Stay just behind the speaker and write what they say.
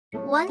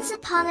Once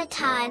upon a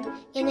time,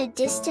 in a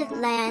distant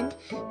land,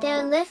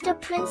 there lived a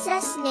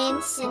princess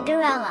named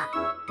Cinderella.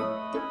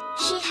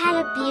 She had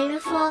a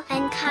beautiful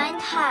and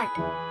kind heart.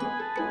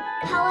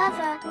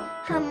 However,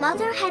 her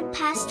mother had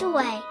passed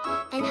away,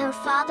 and her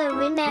father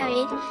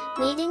remarried,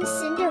 leaving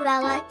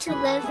Cinderella to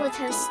live with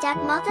her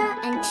stepmother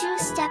and two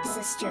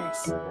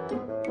stepsisters.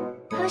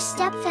 Her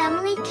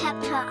stepfamily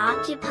kept her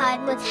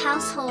occupied with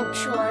household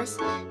chores,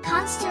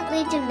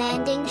 constantly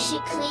demanding she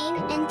clean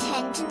and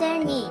tend to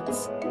their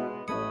needs.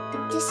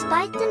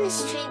 Despite the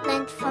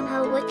mistreatment from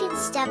her wicked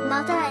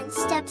stepmother and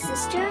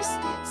stepsisters,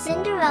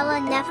 Cinderella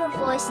never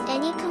voiced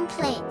any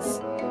complaints.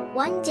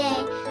 One day,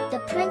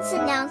 the prince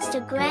announced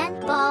a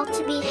grand ball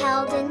to be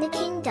held in the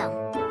kingdom.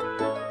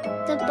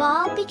 The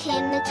ball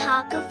became the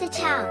talk of the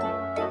town.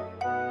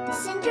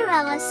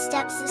 Cinderella's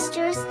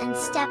stepsisters and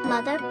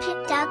stepmother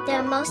picked out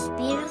their most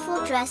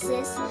beautiful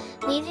dresses,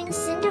 leaving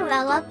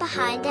Cinderella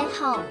behind at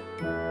home.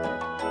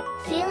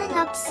 Feeling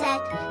upset,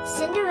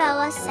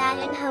 Cinderella sat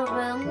in her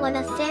room when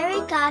a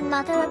fairy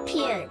godmother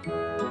appeared.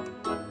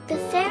 The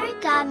fairy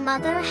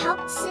godmother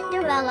helped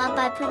Cinderella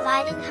by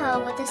providing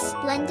her with a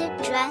splendid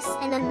dress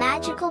and a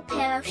magical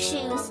pair of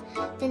shoes.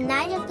 The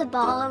night of the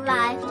ball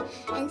arrived,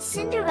 and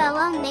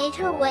Cinderella made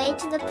her way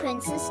to the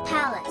prince's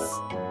palace.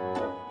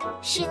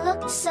 She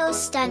looked so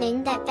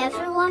stunning that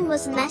everyone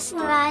was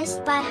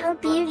mesmerized by her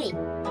beauty.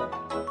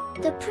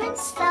 The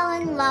prince fell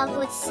in love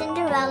with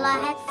Cinderella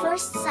at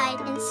first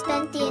sight and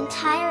spent the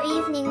entire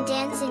evening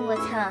dancing with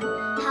her.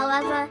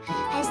 However,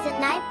 as the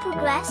night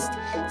progressed,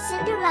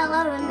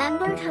 Cinderella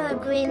remembered her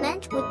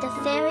agreement with the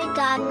fairy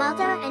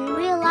godmother and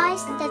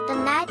realized that the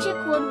magic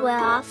would wear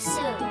off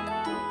soon.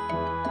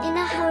 In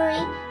a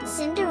hurry,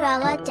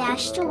 Cinderella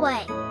dashed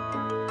away.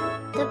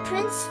 The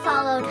prince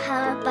followed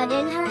her, but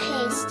in her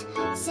haste,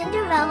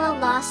 Cinderella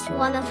lost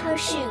one of her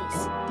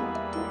shoes.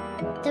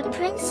 The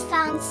prince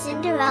found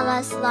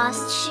Cinderella's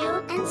lost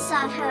shoe and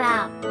sought her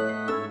out.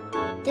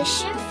 The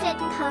shoe fit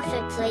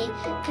perfectly,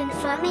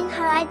 confirming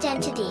her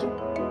identity.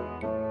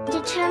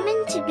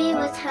 Determined to be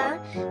with her,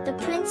 the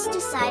prince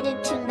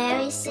decided to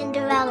marry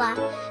Cinderella,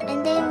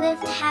 and they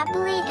lived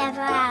happily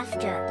ever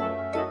after.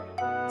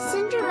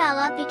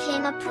 Cinderella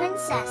became a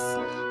princess,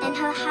 and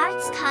her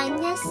heart's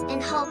kindness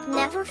and hope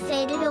never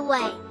faded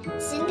away.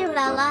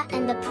 Cinderella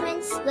and the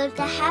prince lived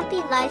a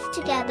happy life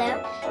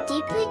together,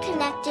 deeply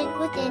connected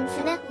with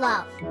infinite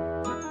love.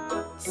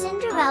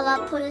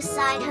 Cinderella put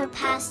aside her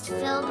past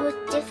filled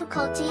with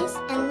difficulties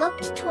and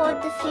looked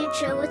toward the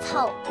future with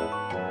hope.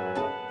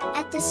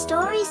 At the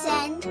story's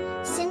end,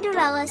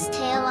 Cinderella's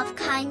tale of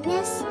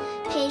kindness,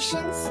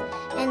 patience,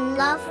 and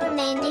love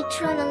remained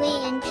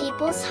eternally in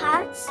people's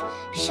hearts,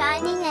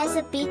 shining as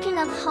a beacon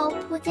of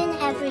hope within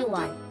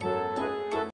everyone.